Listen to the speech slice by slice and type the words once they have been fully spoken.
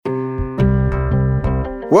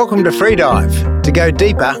Welcome to Freedive, to go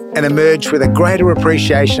deeper and emerge with a greater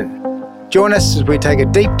appreciation. Join us as we take a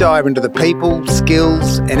deep dive into the people,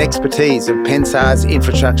 skills and expertise of Pensar's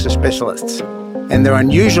infrastructure specialists and their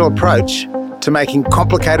unusual approach to making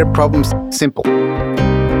complicated problems simple.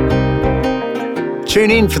 Tune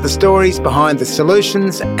in for the stories behind the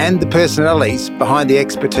solutions and the personalities behind the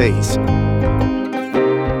expertise.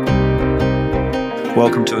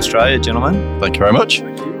 Welcome to Australia, gentlemen. Thank you very much.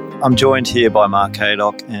 I'm joined here by Mark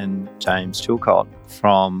Haydock and James Chilcott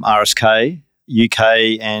from RSK,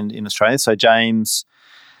 UK and in Australia. So James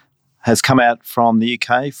has come out from the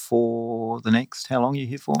UK for the next, how long are you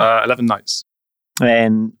here for? 11 nights.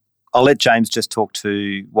 And I'll let James just talk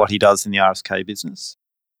to what he does in the RSK business.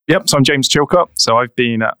 Yep, so I'm James Chilcott. So I've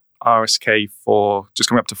been at RSK for just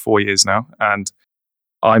coming up to 4 years now, and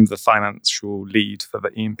I'm the financial lead for the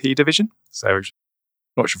E&P division. So I'm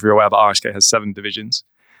not sure if you're aware, but RSK has 7 divisions.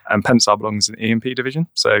 And Pensar belongs in the E&P division.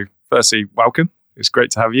 So firstly, welcome. It's great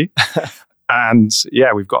to have you. And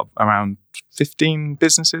yeah, we've got around 15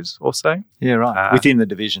 businesses or so. Yeah, right. Within the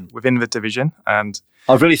division. And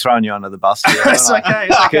I've really thrown you under the bus here. It's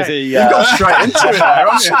okay. You got straight into it there,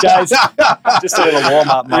 haven't you? Just a little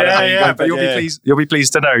warm-up. But you'll be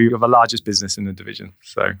pleased to know you're the largest business in the division.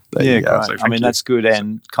 So yeah, great. So that's good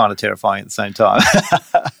and kind of terrifying at the same time.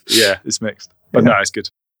 Yeah, it's mixed. But no, it's good.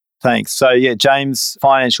 Thanks. So yeah, James'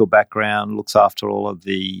 financial background looks after all of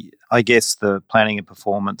the, I guess, the planning and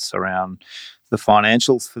performance around the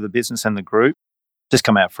financials for the business and the group. Just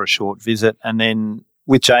come out for a short visit. And then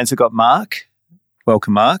with James, we've got Mark.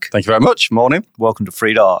 Welcome, Mark. Thank you very much. Morning. Welcome to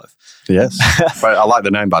Freedive. Yes. I like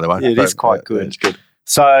the name, by the way. It is quite good. It's good.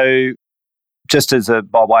 So just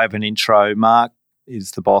by way of an intro, Mark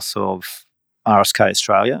is the boss of RSK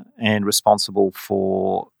Australia and responsible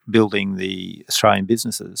for building the Australian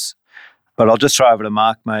businesses. But I'll just throw over to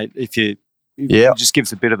Mark, mate, if you just give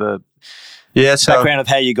us a bit of a background of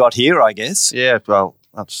how you got here, I guess. Yeah, well,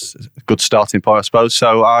 that's a good starting point, I suppose.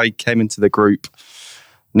 So I came into the group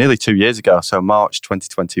nearly 2 years ago, so March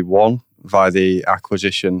 2021, via the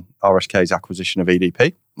RSK's acquisition of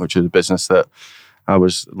EDP, which is a business that I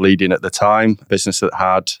was leading at the time, a business that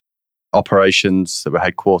had operations that were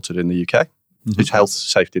headquartered in the UK. It's health,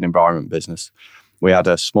 safety and environment business. We had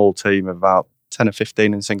a small team of about 10 or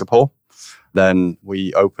 15 in Singapore. Then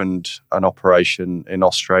we opened an operation in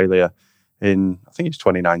Australia in, I think it was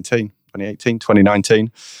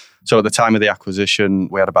 2019. So at the time of the acquisition,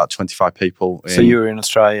 we had about 25 people. So you were in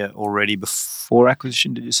Australia already before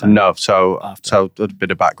acquisition, did you say? No. So a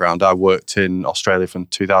bit of background. I worked in Australia from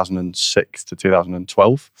 2006 to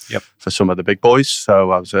 2012 for some of the big boys.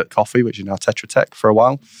 So I was at Coffee, which is now Tetra Tech, for a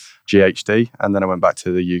while, GHD. And then I went back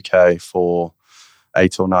to the UK for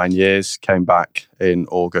 8 or 9 years, came back in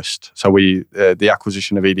August. So the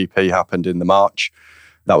acquisition of EDP happened in the March.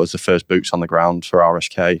 That was the first boots on the ground for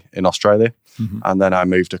RSK in Australia. And then I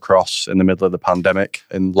moved across in the middle of the pandemic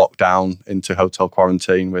in lockdown into hotel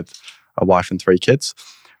quarantine with a wife and 3 kids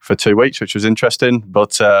for 2 weeks, which was interesting.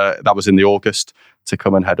 But that was in the August to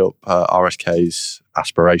come and head up RSK's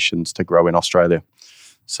aspirations to grow in Australia.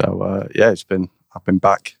 So I've been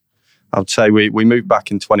back. I would say we moved back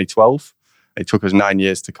in 2012. It took us 9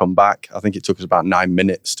 years to come back. I think it took us about 9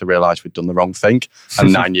 minutes to realise we'd done the wrong thing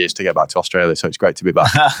and 9 years to get back to Australia. So it's great to be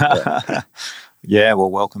back. Yeah,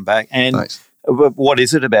 well, welcome back. And Thanks. What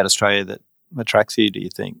is it about Australia that attracts you, do you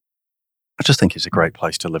think? I just think it's a great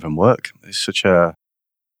place to live and work. It's such a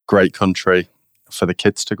great country for the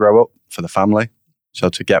kids to grow up, for the family. So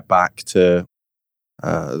to get back to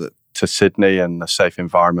Sydney and a safe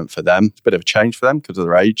environment for them. It's a bit of a change for them because of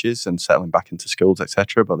their ages and settling back into schools,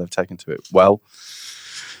 etc. But they've taken to it well.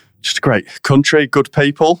 Just a great country, good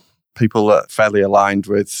people that are fairly aligned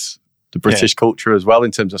with the British culture as well in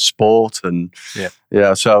terms of sport. And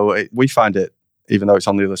so we find it, even though it's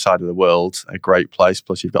on the other side of the world, a great place.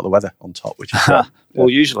 Plus you've got the weather on top, which is great. Well,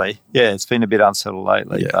 usually, it's been a bit unsettled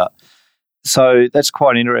lately. But, so that's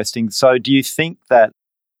quite interesting. So do you think that,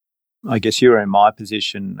 I guess you were in my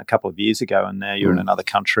position a couple of years ago and now you're in another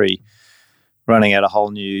country running out a whole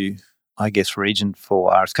new, I guess, region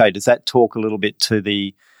for RSK. Does that talk a little bit to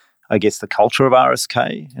the culture of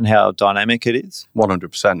RSK and how dynamic it is?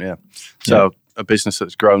 100%, yeah. So a business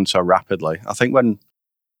that's grown so rapidly. I think when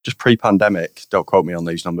just pre-pandemic, don't quote me on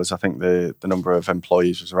these numbers, I think the number of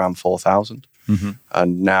employees was around 4,000.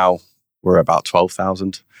 And now we're about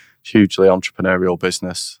 12,000. Hugely entrepreneurial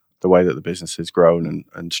business. The way that the business has grown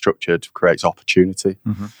and structured creates opportunity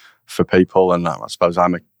for people. And I suppose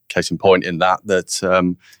I'm a case in point in that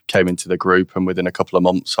came into the group, and within a couple of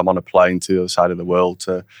months, I'm on a plane to the other side of the world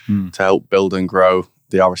to help build and grow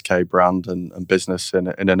the RSK brand and business in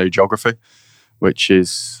a new geography, which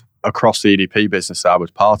is across the EDP business that I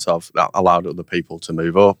was part of, that allowed other people to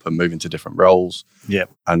move up and move into different roles. Yeah.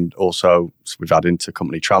 And also we've had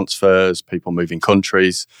intercompany transfers, people moving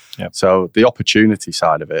countries. Yep. So the opportunity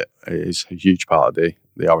side of it is a huge part of the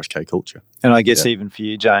RSK culture. And I guess even for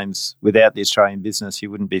you, James, without the Australian business,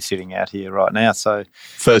 you wouldn't be sitting out here right now. So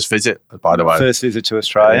first visit, by the way. First visit to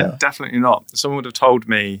Australia. Definitely not. Someone would have told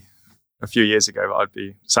me a few years ago that I'd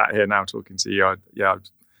be sat here now talking to you.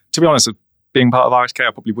 To be honest, being part of RSK,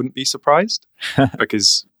 I probably wouldn't be surprised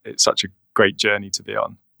because it's such a great journey to be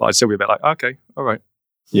on. But I'd still be a bit like, okay, all right.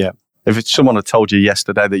 Yeah. If someone had told you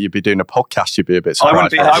yesterday that you'd be doing a podcast, you'd be a bit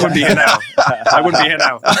surprised. I wouldn't be here now. I wouldn't be here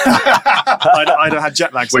now. I'd have had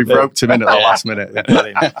jet lag. We roped him in at the last minute.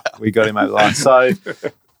 We got him over the line. So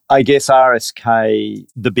I guess RSK,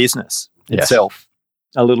 the business itself,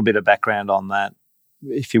 a little bit of background on that,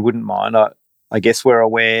 if you wouldn't mind. I guess we're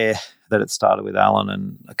aware that it started with Alan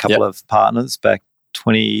and a couple of partners back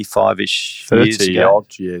 25-ish 30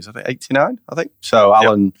 odd years, I think 89, I think. So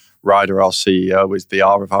Alan Ryder, our CEO, is the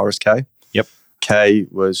R of RSK. Yep. K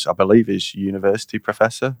was, I believe, his university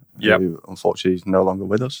professor, who unfortunately is no longer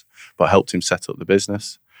with us, but helped him set up the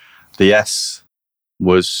business. The S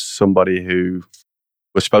was somebody who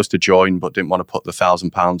was supposed to join but didn't want to put the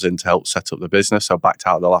 £1,000 in to help set up the business, so backed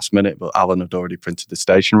out at the last minute, but Alan had already printed the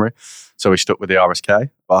stationery. So he stuck with the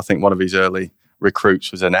RSK. But I think one of his early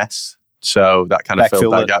recruits was an S. So that kind of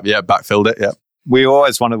filled that gap. Yeah, backfilled it, yeah. We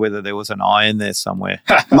always wondered whether there was an I in there somewhere.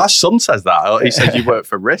 My son says that. He said you work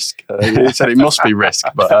for Risk. He said it must be Risk.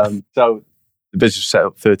 But so the business was set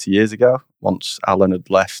up 30 years ago, once Alan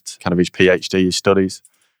had left kind of his PhD, his studies.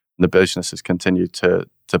 And the business has continued to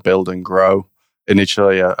build and grow.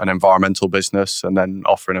 Initially an environmental business and then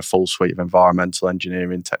offering a full suite of environmental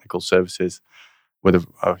engineering, technical services with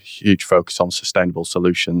a huge focus on sustainable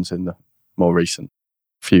solutions in the more recent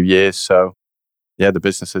few years. So, the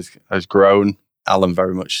business has grown. Alan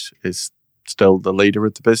very much is still the leader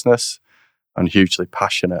of the business and hugely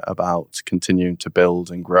passionate about continuing to build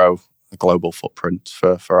and grow a global footprint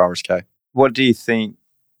for RSK. What do you think,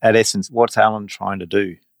 at essence, what's Alan trying to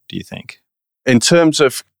do you think? In terms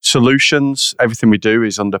of solutions, everything we do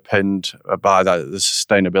is underpinned by the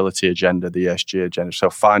sustainability agenda, the ESG agenda.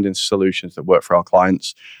 So finding solutions that work for our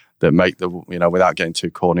clients, that make without getting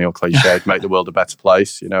too corny or cliched, make the world a better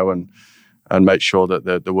place, and make sure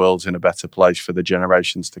that the world's in a better place for the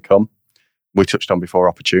generations to come. We touched on before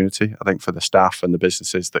opportunity. I think for the staff and the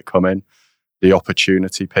businesses that come in, the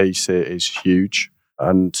opportunity piece is huge.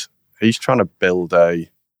 And he's trying to build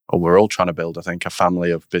we're all trying to build, I think, a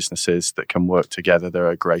family of businesses that can work together that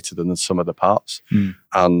are greater than the sum of the parts.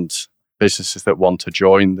 And businesses that want to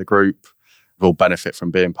join the group will benefit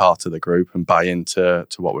from being part of the group and buy into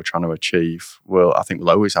what we're trying to achieve. I think we'll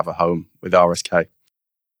always have a home with RSK.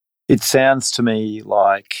 It sounds to me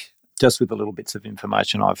like, just with the little bits of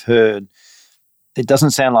information I've heard, it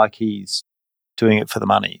doesn't sound like he's doing it for the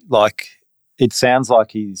money. Like, it sounds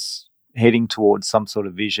like he's heading towards some sort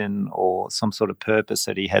of vision or some sort of purpose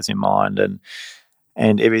that he has in mind,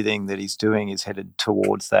 and everything that he's doing is headed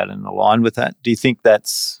towards that and aligned with that. Do you think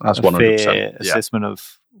that's a 100%, fair assessment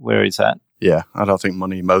of where he's at? Yeah, I don't think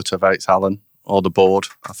money motivates Alan or the board.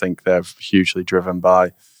 I think they're hugely driven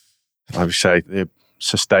by, I would say, the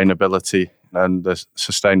sustainability and the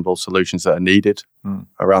sustainable solutions that are needed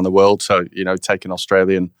around the world. So, take an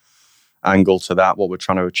Australian angle to that. What we're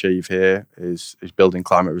trying to achieve here is building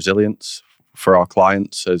climate resilience for our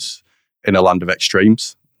clients as in a land of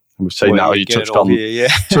extremes. And we've seen that. You touched on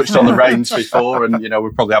touched on the rains before, and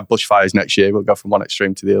we'll probably have bushfires next year. We'll go from one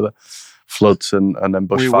extreme to the other, floods and then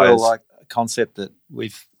bushfires. We will, like a concept that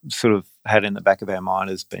we've sort of had in the back of our mind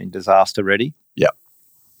has been disaster ready. Yeah.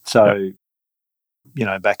 So,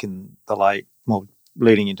 back in the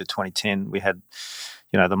leading into 2010, we had,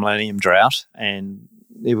 the Millennium Drought, and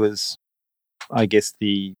it was, I guess,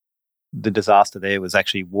 the disaster there was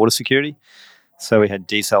actually water security. So we had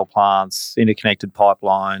desal plants, interconnected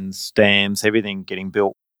pipelines, dams, everything getting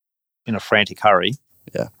built in a frantic hurry.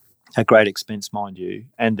 Yeah. At great expense, mind you.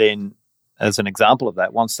 And then, as an example of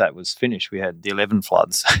that, once that was finished, we had the 11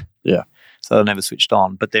 floods. Yeah. So they never switched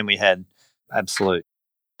on. But then we had absolute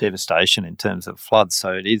devastation in terms of floods.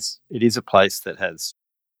 So it is a place that has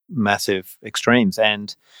massive extremes.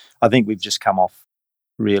 And I think we've just come off,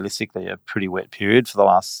 realistically, a pretty wet period for the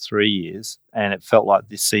last 3 years. And it felt like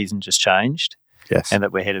this season just changed. Yes. And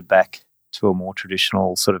that we're headed back to a more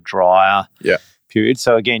traditional sort of drier period.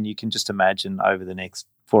 So again, you can just imagine over the next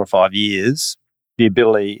 4 or 5 years, the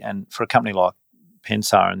ability, and for a company like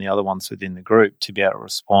Pensar and the other ones within the group, to be able to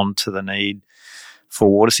respond to the need for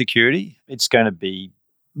water security, it's going to be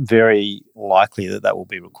very likely that will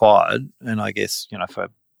be required. And I guess, for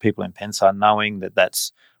people in Pensar, knowing that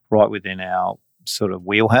that's right within our sort of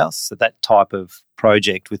wheelhouse, that type of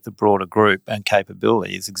project with the broader group and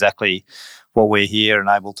capability is exactly what we're here and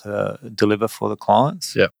able to deliver for the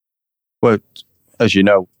clients. Yeah. Well, as you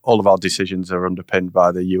know, all of our decisions are underpinned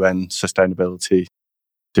by the UN Sustainability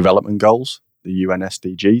Development Goals, the UN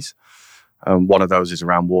SDGs. One of those is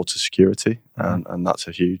around water security, and that's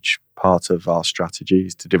a huge part of our strategy,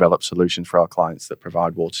 is to develop solutions for our clients that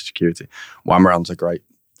provide water security. Wameran's a great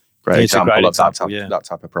example of that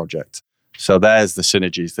type of project. So there's the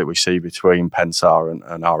synergies that we see between Pensar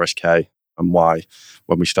and RSK, and why,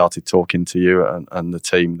 when we started talking to you and the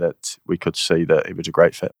team, that we could see that it was a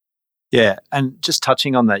great fit. Yeah, and just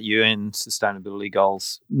touching on that UN sustainability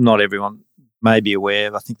goals, not everyone may be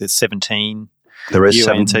aware. I think there's 17. There is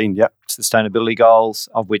UN 17, yeah. Sustainability goals,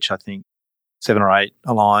 of which I think 7 or 8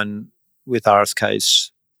 align with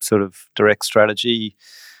RSK's sort of direct strategy.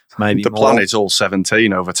 Maybe the more. plan is all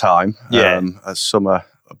 17 over time. Yeah. As some are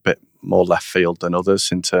a bit more left field than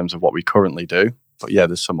others in terms of what we currently do. But yeah,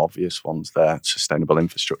 there's some obvious ones there. Sustainable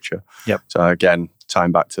infrastructure. Yep. So again,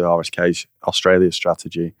 tying back to RSK's Australia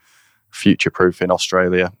strategy, future-proofing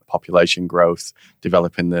Australia, population growth,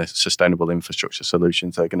 developing the sustainable infrastructure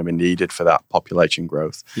solutions that are going to be needed for that population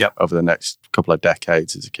growth over the next couple of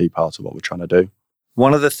decades is a key part of what we're trying to do.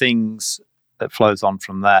 One of the things that flows on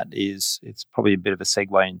from that is it's probably a bit of a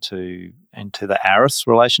segue into the ARIS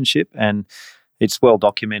relationship, and it's well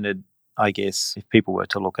documented, I guess, if people were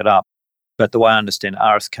to look it up. But the way I understand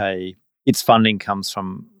RSK, its funding comes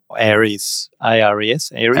from Ares,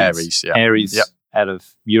 ARES, out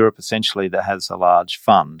of Europe, essentially, that has a large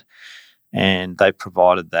fund, and they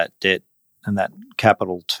provided that debt and that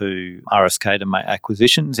capital to RSK to make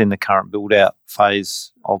acquisitions in the current build-out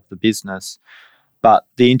phase of the business. But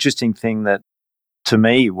the interesting thing that to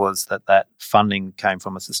me was that funding came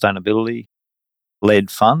from a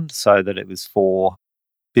sustainability-led fund, so that it was for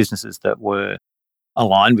businesses that were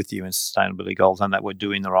aligned with UN sustainability goals and that were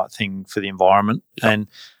doing the right thing for the environment. Yep. And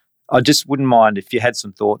I just wouldn't mind if you had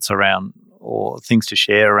some thoughts around or things to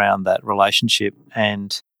share around that relationship.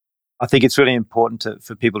 And I think it's really important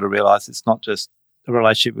for people to realise it's not just a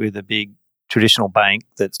relationship with a big traditional bank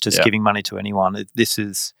that's just giving money to anyone. This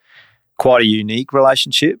is quite a unique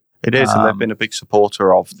relationship. It is, and they've been a big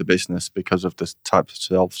supporter of the business because of the types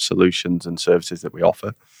of solutions and services that we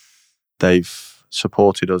offer. They've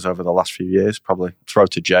supported us over the last few years. Probably throw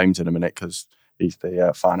to James in a minute because he's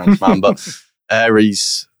the finance man. But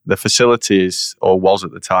Ares, the facility is, or was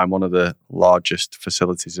at the time, one of the largest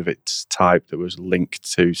facilities of its type that was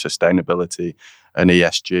linked to sustainability and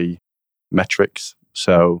ESG metrics.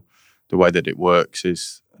 So the way that it works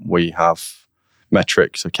is we have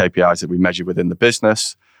metrics or KPIs that we measure within the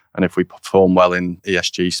business. And if we perform well in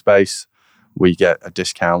ESG space, we get a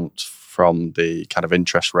discount from the kind of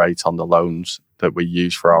interest rate on the loans that we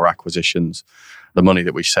use for our acquisitions. The money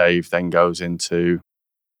that we save then goes into,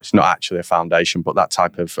 it's not actually a foundation, but that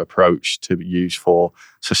type of approach to use for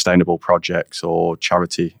sustainable projects or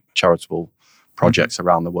charitable projects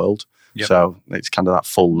around the world. Yep. So it's kind of that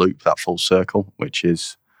full loop, that full circle, which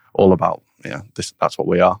is all about, that's what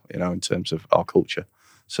we are, in terms of our culture.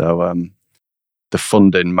 So the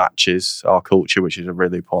funding matches our culture, which is a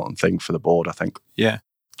really important thing for the board, I think. Yeah.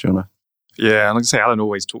 Do you want to? Yeah, and like I say, Alan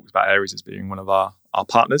always talks about Ares as being one of our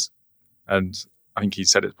partners. And I think he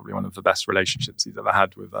said it's probably one of the best relationships he's ever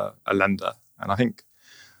had with a lender. And I think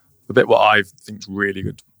the bit what I think is really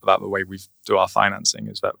good about the way we do our financing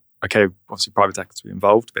is that, okay, obviously private equity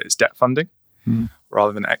involved, but it's debt funding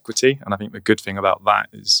rather than equity. And I think the good thing about that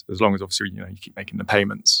is, as long as obviously you keep making the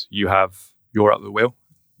payments, you're at the wheel.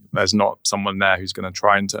 There's not someone there who's going to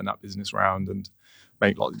try and turn that business around and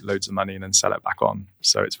make loads of money and then sell it back on.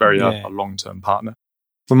 So it's very a long-term partner.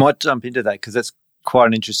 We might jump into that because that's quite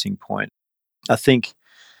an interesting point. I think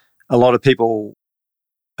a lot of people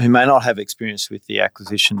who may not have experience with the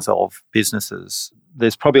acquisitions of businesses,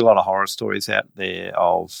 there's probably a lot of horror stories out there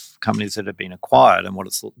of companies that have been acquired and what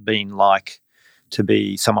it's been like to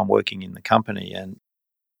be someone working in the company. And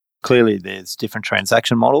clearly there's different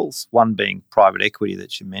transaction models, one being private equity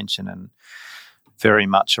that you mentioned, and very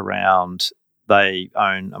much around they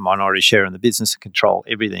own a minority share in the business and control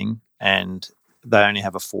everything, and they only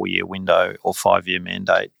have a 4-year window or 5-year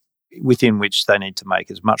mandate within which they need to make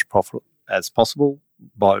as much profit as possible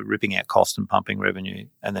by ripping out cost and pumping revenue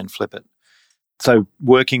and then flip it. So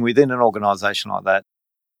working within an organisation like that,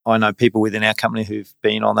 I know people within our company who've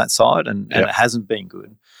been on that side and it hasn't been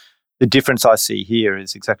good. The difference I see here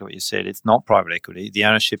is exactly what you said. It's not private equity. The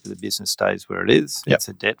ownership of the business stays where it is. It's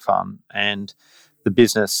a debt fund, and the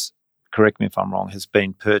business correct me if I'm wrong, has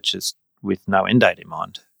been purchased with no end date in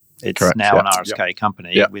mind. It's Correct, now yeah. an RSK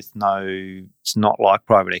company Yeah. with it's not like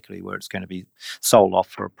private equity where it's going to be sold off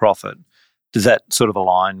for a profit. Does that sort of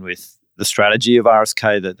align with the strategy of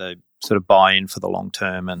RSK that they sort of buy in for the long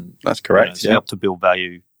term and That's correct. help to build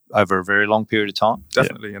value over a very long period of time?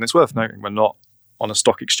 Definitely. And it's worth noting we're not on a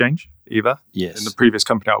stock exchange either. Yes. In the previous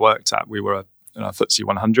company I worked at, we were in a FTSE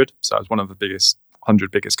 100. So I was one of the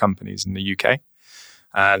 100 biggest companies in the UK.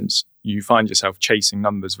 And you find yourself chasing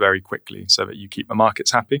numbers very quickly so that you keep the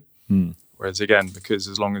markets happy. Whereas again, because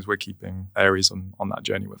as long as we're keeping Aries on that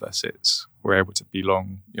journey with us, we're able to be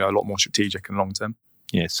long, a lot more strategic and long term.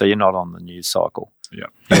 Yeah, so you're not on the news cycle. Yeah.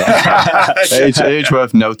 It's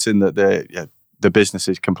worth noting that the business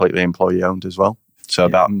is completely employee owned as well. So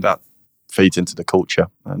that feeds into the culture.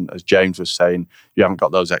 And as James was saying, you haven't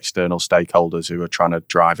got those external stakeholders who are trying to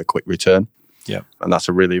drive a quick return. Yeah. And that's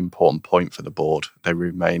a really important point for the board. They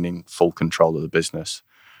remain in full control of the business.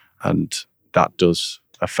 And that does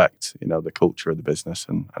affect, the culture of the business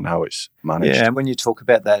and how it's managed. Yeah, and when you talk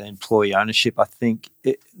about that employee ownership, I think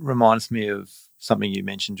it reminds me of something you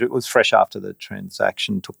mentioned. It was fresh after the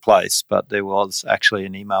transaction took place, but there was actually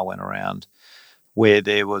an email went around where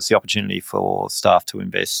there was the opportunity for staff to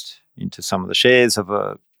invest into some of the shares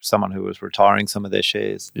of someone who was retiring some of their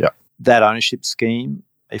shares. Yeah. That ownership scheme,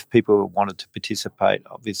 if people wanted to participate,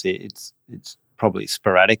 obviously it's probably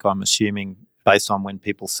sporadic, I'm assuming, based on when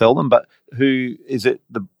people sell them. But who is it?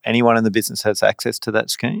 Anyone in the business has access to that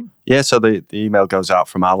scheme? Yeah, so the email goes out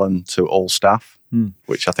from Alan to all staff,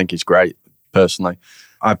 which I think is great, personally.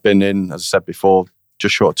 I've been in, as I said before,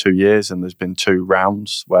 just short of 2 years, and there's been 2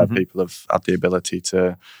 rounds where people have had the ability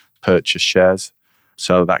to purchase shares.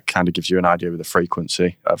 So that kind of gives you an idea of the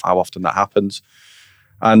frequency of how often that happens.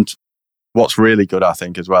 And what's really good, I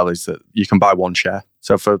think, as well, is that you can buy 1 share.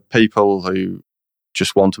 So for people who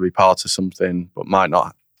just want to be part of something but might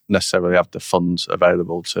not necessarily have the funds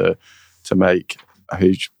available to make a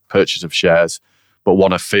huge purchase of shares but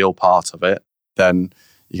want to feel part of it, then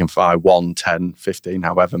you can buy 1, 10, 15,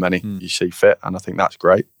 however many you see fit. And I think that's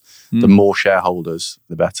great. The more shareholders,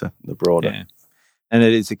 the better, the broader. Yeah. And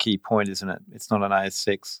it is a key point, isn't it? It's not an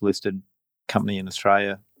ASX listed company in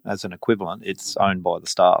Australia as an equivalent. It's owned by the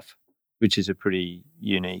staff, which is a pretty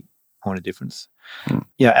unique point of difference.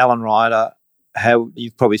 Yeah, Alan Ryder, how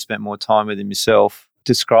you've probably spent more time with him yourself.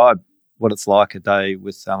 Describe what it's like a day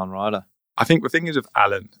with Alan Ryder. I think the thing is with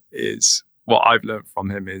Alan is what I've learned from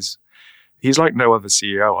him is he's like no other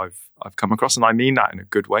CEO I've come across, and I mean that in a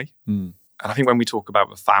good way. And I think when we talk about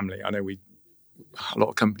the family, I know a lot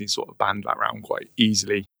of companies sort of band that around quite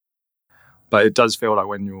easily, but it does feel like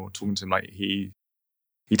when you're talking to him, like he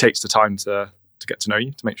takes the time to get to know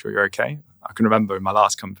you, to make sure you're okay. I can remember in my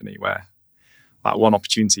last company where that one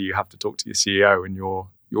opportunity you have to talk to your CEO and you're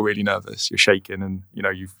really nervous, you're shaking, and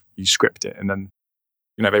you script it, and then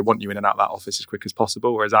they want you in and out of that office as quick as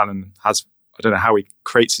possible. Whereas Alan has, I don't know how he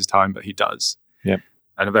creates his time, but he does. Yep.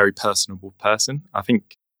 And a very personable person. I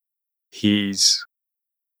think he's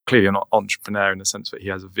clearly an entrepreneur in the sense that he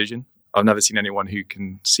has a vision. I've never seen anyone who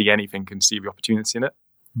can see anything and see the opportunity in it.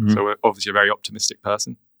 So we're obviously a very optimistic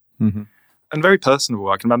person. And very personable.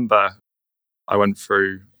 I can remember I went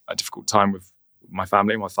through a difficult time with my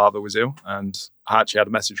family. My father was ill, and I actually had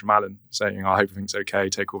a message from Alan saying, I hope everything's okay,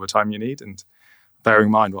 take all the time you need. And bearing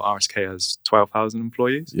in mind, RSK has 12,000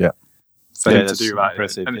 employees. Yeah. For him to do that.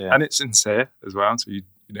 Impressive, and it's sincere as well. So you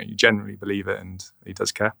genuinely believe it, and he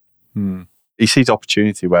does care. He sees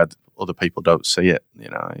opportunity where other people don't see it.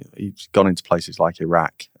 He's gone into places like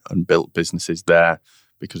Iraq and built businesses there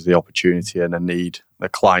because of the opportunity and a need.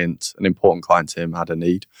 An important client to him had a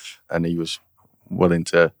need, and he was willing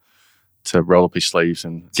to roll up his sleeves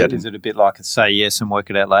and get Is it a bit like a say yes and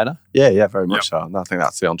work it out later? Yeah, very much so. And I think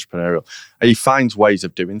that's the entrepreneurial. He finds ways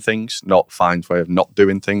of doing things, not finds way of not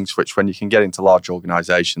doing things, which when you can get into large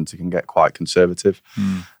organisations, it can get quite conservative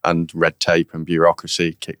and red tape and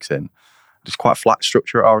bureaucracy kicks in. There's quite a flat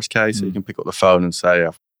structure at RSK, so you can pick up the phone and say,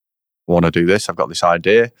 I want to do this, I've got this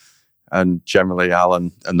idea. And generally,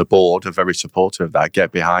 Alan and the board are very supportive of that,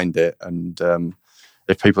 get behind it. And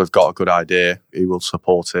if people have got a good idea, he will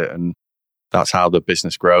support it. And that's how the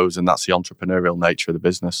business grows, and that's the entrepreneurial nature of the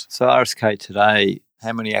business. So RSK today,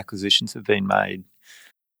 how many acquisitions have been made?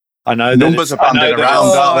 I know numbers are banded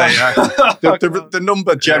around, aren't they? The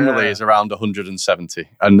number generally is around 170,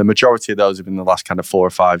 and the majority of those have been the last kind of 4 or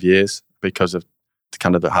 5 years because of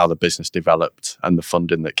how the business developed and the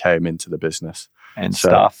funding that came into the business. And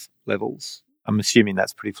staff levels. I'm assuming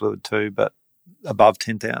that's pretty fluid too, but above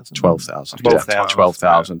 10,000? 12,000. 12,000.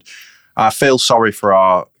 12,000. I feel sorry for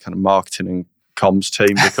our kind of marketing and comms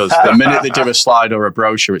team, because the minute they do a slide or a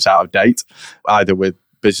brochure, it's out of date, either with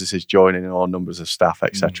businesses joining or numbers of staff,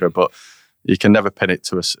 etc. But you can never pin it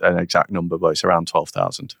to an exact number, but it's around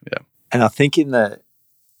 12,000. Yeah. And I think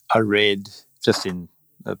I read just in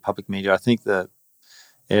the public media, I think the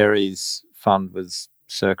Ares fund was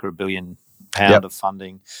circa £1 billion of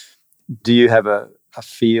funding. Do you have a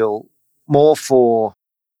feel more for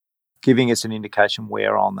giving us an indication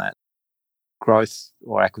where on that growth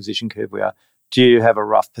or acquisition curve we are? Do you have a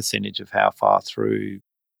rough percentage of how far through,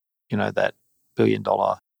 that $1 billion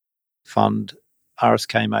fund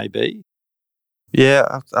RSK may be?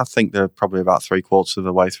 Yeah, I think they're probably about 3/4 of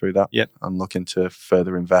the way through that. Yep. And looking to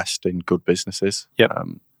further invest in good businesses. Yep.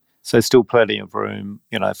 So still plenty of room,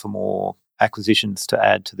 for more acquisitions to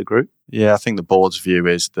add to the group? Yeah, I think the board's view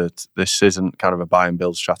is that this isn't kind of a buy and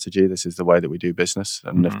build strategy. This is the way that we do business.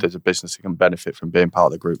 And if there's a business that can benefit from being part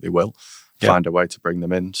of the group, they will find a way to bring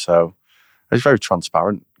them in. So it's a very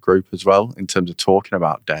transparent group as well in terms of talking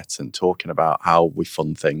about debt and talking about how we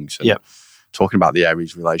fund things and talking about the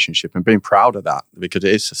Ares relationship and being proud of that, because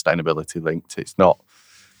it is sustainability linked. It's not,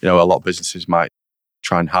 a lot of businesses might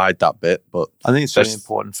try and hide that bit, but I think it's very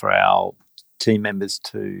important for our team members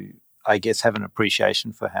to, I guess, have an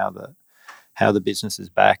appreciation for how the business is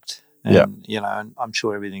backed. And, and I'm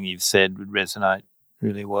sure everything you've said would resonate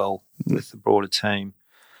really well with the broader team.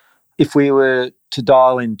 If we were to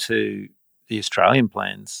dial into the Australian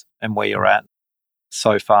plans and where you're at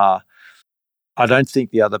so far, I don't think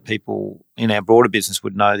the other people in our broader business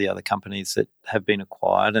would know the other companies that have been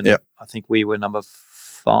acquired. And I think we were number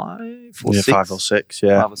 5 or 6. 5 or 6,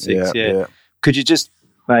 yeah. 5 or 6, yeah. Could you just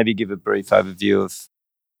maybe give a brief overview of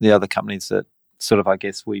the other companies that sort of, I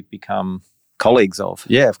guess, we've become colleagues of?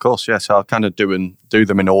 Yeah, of course, yeah. So I'll kind of do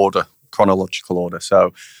them in order, chronological order.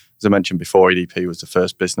 So as I mentioned before, EDP was the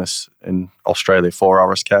first business in Australia for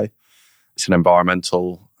RSK. It's an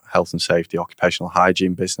environmental, health and safety, occupational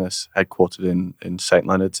hygiene business headquartered in St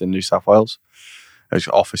Leonards in New South Wales. There's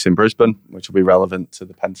an office in Brisbane, which will be relevant to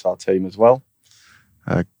the Pensar team as well.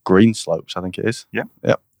 Greenslopes, I think it is. Yeah.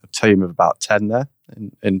 A team of about 10 there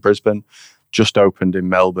in Brisbane. Just opened in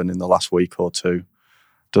Melbourne in the last week or two.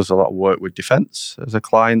 Does a lot of work with defence as a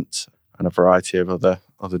client and a variety of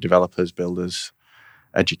other developers, builders,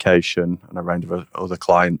 education, and a range of other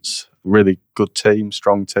clients. Really good team,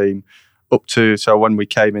 strong team. So when we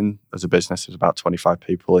came in as a business, there's about 25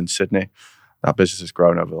 people in Sydney. That business has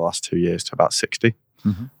grown over the last 2 years to about 60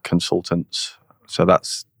 consultants. So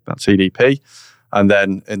that's EDP. And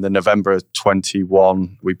then in the November of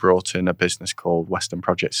 21, we brought in a business called Western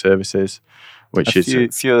Project Services, which is a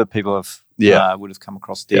few other people would have come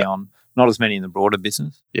across Dion. Not as many in the broader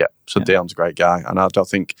business. Yeah. So Dion's a great guy, and I don't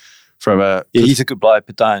think he's a good bloke,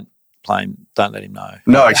 but don't let him know.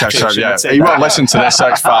 No, exactly. Yeah, he won't listen to this, so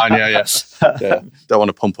it's fine. Yeah. Don't want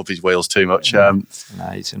to pump up his wheels too much. No,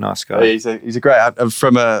 he's a nice guy. He's a great.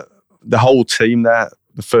 From the whole team there,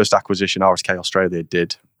 the first acquisition RSK Australia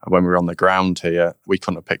did when we were on the ground here, we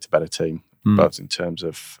couldn't have picked a better team, both in terms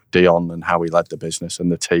of Dion and how he led the business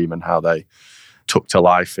and the team and how they took to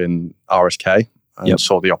life in RSK and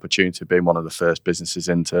saw the opportunity of being one of the first businesses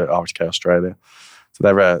into RSK Australia. So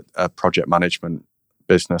they're a project management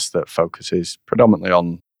business that focuses predominantly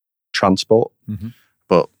on transport,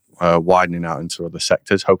 but widening out into other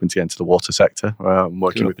sectors, hoping to get into the water sector,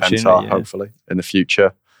 working with Pensar, hopefully, in the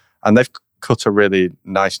future. And they've cut a really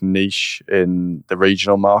nice niche in the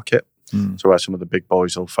regional market. So where some of the big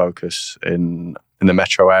boys will focus in the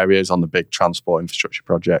metro areas on the big transport infrastructure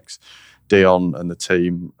projects. Dion and the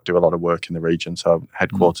team do a lot of work in the region. So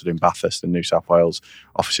headquartered in Bathurst in New South Wales,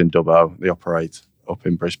 office in Dubbo. They operate up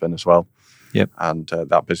in Brisbane as well. Yep. And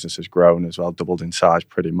that business has grown as well, doubled in size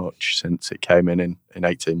pretty much since it came in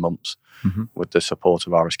 18 months with the support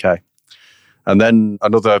of RSK. And then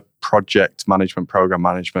another project management, program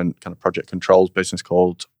management, kind of project controls business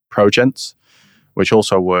called Progence, which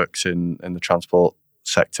also works in the transport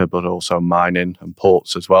sector, but also mining and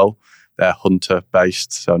ports as well. They're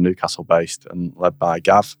Hunter-based, so Newcastle-based, and led by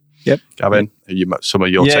Gav. Yep. Gavin, some of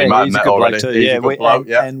your team might have met already.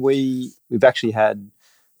 And we've actually had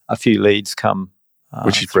a few leads come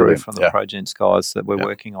which is brilliant from the Progence guys that we're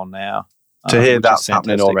working on now. To hear that's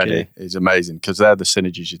happening already is amazing, because they're the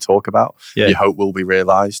synergies you talk about. You hope will be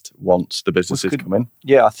realised once the businesses come in.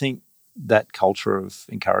 Yeah, I think that culture of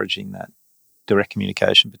encouraging that direct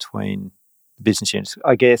communication between business units,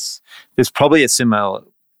 I guess there's probably a similar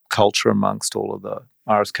culture amongst all of the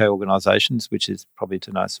RSK organisations, which is probably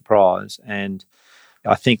to no surprise. And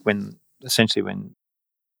I think when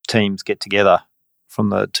teams get together from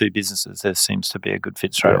the two businesses, there seems to be a good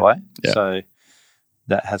fit straight away. Yeah. So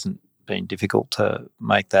that hasn't been difficult to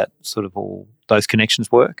make that sort of all those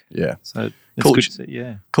connections work. Yeah. So it's good to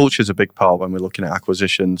see, Culture is a big part when we're looking at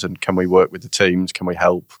acquisitions, and can we work with the teams? Can we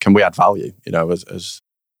help? Can we add value, as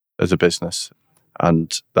a business?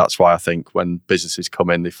 And that's why I think when businesses come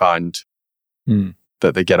in, they find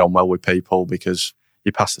that they get on well with people because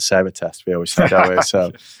you pass the Sarah test, we always say, don't we?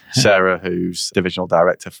 So Sarah, who's Divisional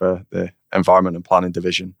Director for the Environment and Planning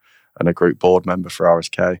Division and a group board member for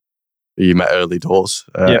RSK, who you met early doors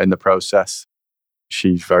in the process.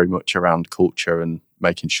 She's very much around culture and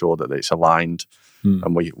making sure that it's aligned.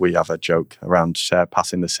 And we have a joke around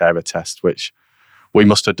passing the Sarah test, which we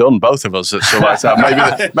must have done, both of us. So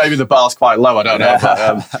maybe the bar's quite low, I don't know.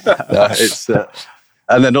 But it's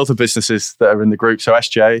and then other businesses that are in the group. So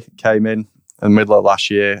SJ came in the middle of last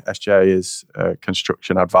year. SJ is a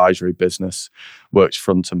construction advisory business, works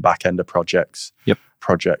front and back end of projects,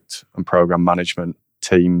 project and program management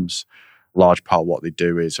teams. Large part of what they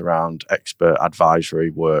do is around expert advisory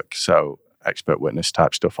work, so expert witness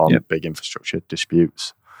type stuff on big infrastructure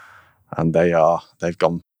disputes. And they've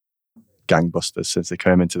gone gangbusters since they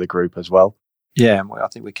came into the group as well. Yeah, and I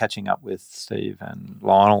think we're catching up with Steve and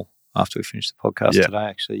Lionel after we finish the podcast today,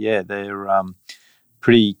 actually. Yeah, they're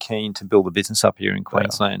pretty keen to build a business up here in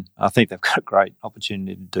Queensland. I think they've got a great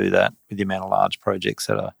opportunity to do that with the amount of large projects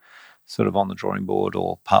that are sort of on the drawing board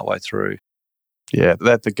or partway through. Yeah,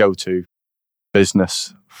 they're the go-to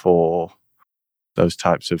business for those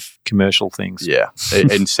types of commercial things. Yeah,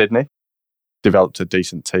 in Sydney. Developed a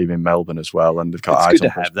decent team in Melbourne as well, and they've got eyes on. It's good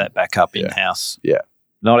to have that backup in-house. Yeah.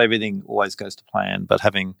 Not everything always goes to plan, but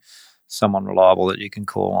having someone reliable that you can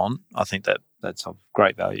call on, I think that's of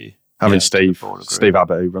great value. Having Steve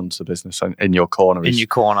Abbott, who runs the business, in your corner. In your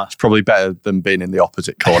corner. It's probably better than being in the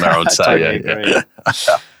opposite corner, I would say. Totally agree.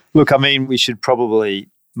 Look, I mean, we should probably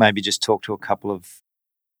maybe just talk to a couple of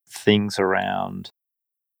things around,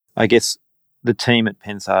 I guess, the team at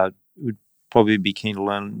Pensar would probably be keen to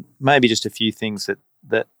learn maybe just a few things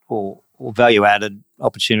that or value-added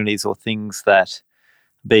opportunities or things that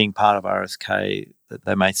being part of RSK that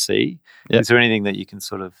they may see. Is there anything that you can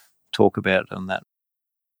sort of talk about on that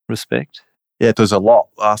respect? Yeah, there's a lot.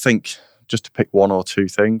 I think just to pick one or two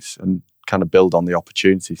things and kind of build on the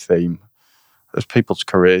opportunity theme, as people's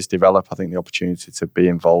careers develop, I think the opportunity to be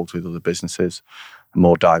involved with other businesses,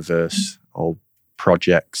 more diverse or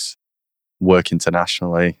projects, work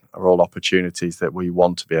internationally are all opportunities that we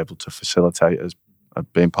want to be able to facilitate as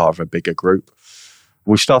being part of a bigger group.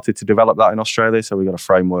 We started to develop that in Australia, so we got a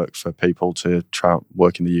framework for people to try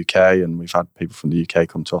work in the UK, and we've had people from the UK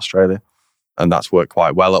come to Australia, and that's worked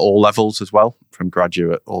quite well at all levels as well, from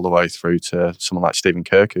graduate all the way through to someone like Stephen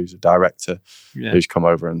Kirk, who's a director, who's come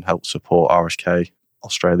over and helped support RSK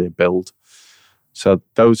Australia build. So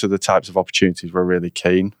those are the types of opportunities we're really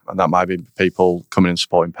keen, and that might be people coming and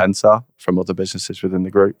supporting Pensar from other businesses within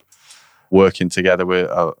the group, working together with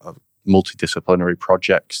multidisciplinary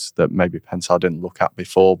projects that maybe Pensar didn't look at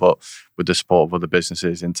before, but with the support of other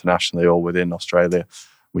businesses internationally or within Australia,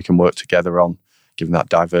 we can work together on giving that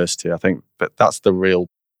diversity. I think that that's the real,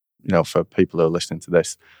 for people who are listening to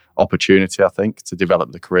this, opportunity, I think, to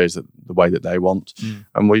develop the careers the way that they want.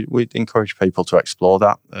 And we encourage people to explore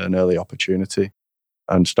that, an early opportunity,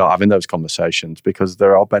 and start having those conversations, because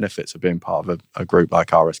there are benefits of being part of a group like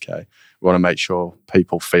RSK. We want to make sure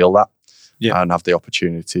people feel that and have the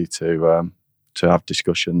opportunity to have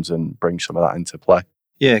discussions and bring some of that into play.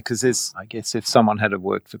 Yeah, because I guess if someone had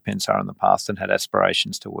worked for Pensar in the past and had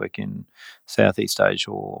aspirations to work in Southeast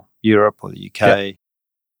Asia or Europe or the UK,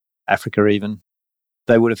 Africa even,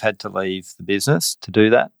 they would have had to leave the business to do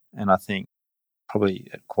that. And I think probably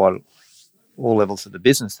at quite all levels of the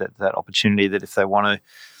business, that opportunity, that if they want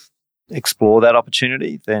to explore that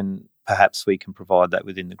opportunity, then perhaps we can provide that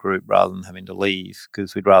within the group rather than having to leave,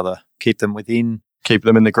 because we'd rather keep them in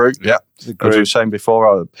the group. Yeah. As we were saying before,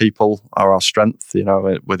 our people are our strength,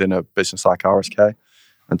 within a business like RSK.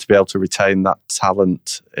 And to be able to retain that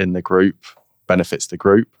talent in the group benefits the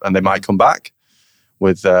group. And they might come back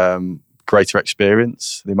with greater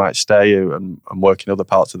experience. They might stay and work in other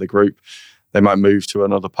parts of the group. They might move to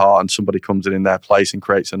another part and somebody comes in their place and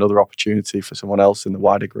creates another opportunity for someone else in the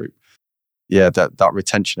wider group. Yeah, that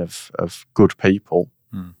retention of good people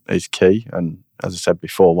is key. And as I said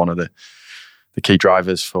before, one of the key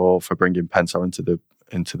drivers for bringing Pensar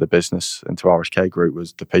into the business, into RSK Group,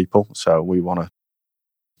 was the people. So we want to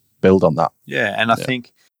build on that. Yeah, and I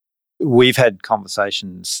think we've had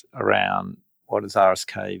conversations around what does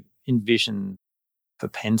RSK envision for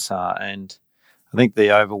Pensar, and I think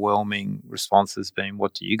the overwhelming response has been,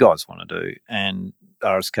 what do you guys want to do? And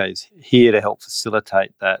RSK is here to help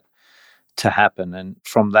facilitate that to happen. And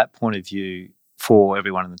from that point of view, for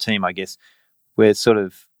everyone in the team, I guess, we're sort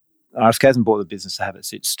of, RSK hasn't bought the business to have it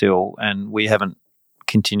sit still, and we haven't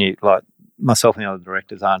continued, like myself and the other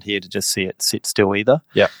directors aren't here to just see it sit still either.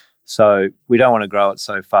 Yeah. So we don't want to grow it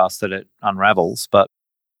so fast that it unravels, but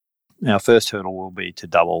our first hurdle will be to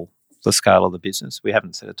double the scale of the business. We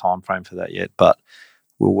haven't set a time frame for that yet, but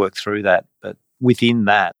we'll work through that. But within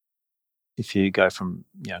that, if you go from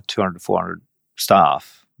 200 to 400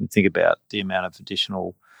 staff, and think about the amount of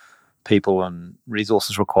additional people and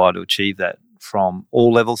resources required to achieve that from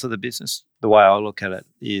all levels of the business. The way I look at it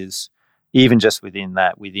is, even just within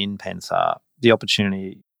that, within Pensar, the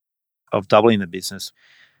opportunity of doubling the business,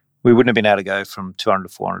 we wouldn't have been able to go from 200 to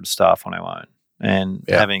 400 staff on our own. And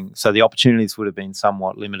so the opportunities would have been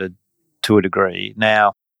somewhat limited to a degree.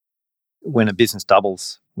 Now, when a business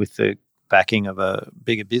doubles with the backing of a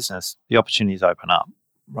bigger business, the opportunities open up,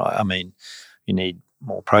 right? I mean, you need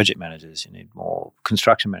more project managers, you need more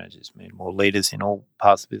construction managers, you need more leaders in all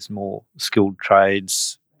parts of this, more skilled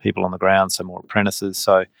trades, people on the ground, so more apprentices.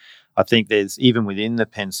 So I think there's, even within the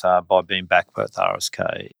Pensar, by being backed by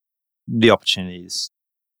RSK, the opportunities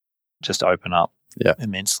just open up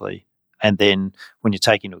immensely. And then when you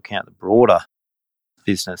take into account the broader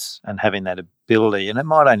business and having that ability, and it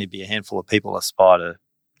might only be a handful of people aspire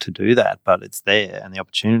to do that, but it's there and the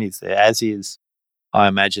opportunity is there, as is, I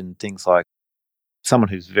imagine, things like someone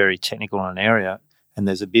who's very technical in an area, and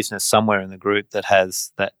there's a business somewhere in the group that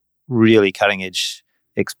has that really cutting edge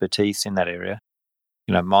expertise in that area.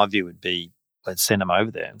 My view would be, let's send them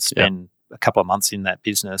over there and spend a couple of months in that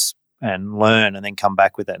business and learn, and then come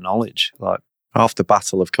back with that knowledge. Like, half the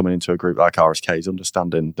battle of coming into a group like RSK is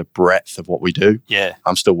understanding the breadth of what we do. Yeah.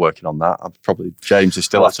 I'm still working on that. James is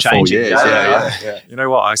still after 4 years. Yeah. You know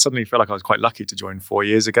what? I suddenly feel like I was quite lucky to join 4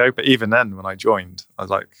 years ago. But even then, when I joined, I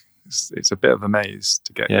was like, it's a bit of a maze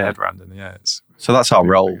to get your head around. And so that's our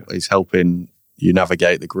role, is helping you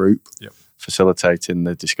navigate the group, facilitating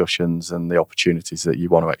the discussions and the opportunities that you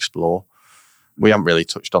want to explore. We haven't really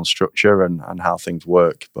touched on structure and how things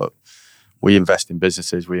work, but we invest in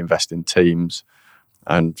businesses, we invest in teams,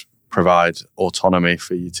 and provide autonomy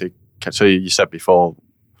for you to. So you said before,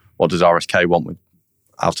 what does RSK want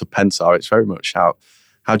out of Pensar? It's very much how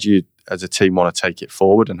do you, as a team, want to take it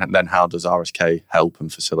forward, and then how does RSK help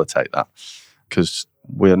and facilitate that? Because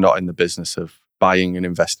we're not in the business of buying and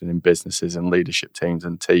investing in businesses and leadership teams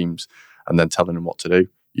and teams and then telling them what to do.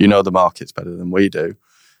 You know the markets better than we do.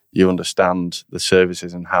 You understand the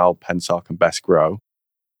services and how Pensar can best grow.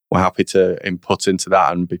 We're happy to input into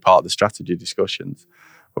that and be part of the strategy discussions.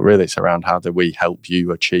 But really, it's around how do we help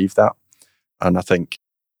you achieve that? And I think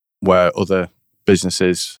where other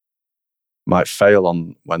businesses might fail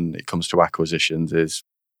on when it comes to acquisitions is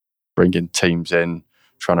bringing teams in,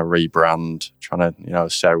 trying to rebrand, trying to,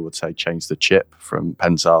 as Sarah would say, change the chip from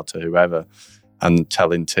Pensar to whoever, and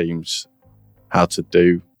telling teams how to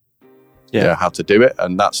do it.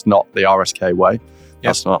 And that's not the RSK way.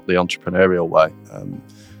 That's not the entrepreneurial way.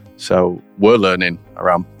 So we're learning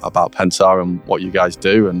about Pensar and what you guys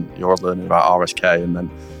do, and you're learning about RSK, and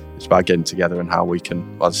then it's about getting together and how we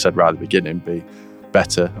can, as I said right at the beginning, be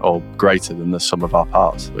better or greater than the sum of our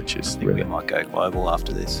parts, which is we might go global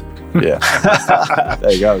after this. Yeah.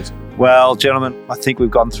 There you go. Well, gentlemen, I think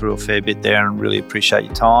we've gone through a fair bit there and really appreciate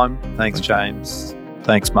your time. Thanks, James.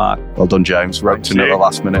 Thanks, Mark. Well done, James. Roped in at the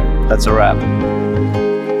last minute. That's a wrap.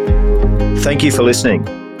 Thank you for listening.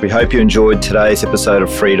 We hope you enjoyed today's episode of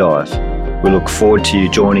Freedive. We look forward to you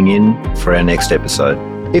joining in for our next episode.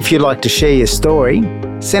 If you'd like to share your story,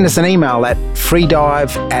 send us an email at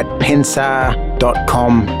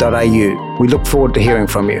freedive@pensar.com.au. We look forward to hearing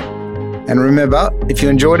from you. And remember, if you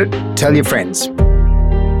enjoyed it, tell your friends.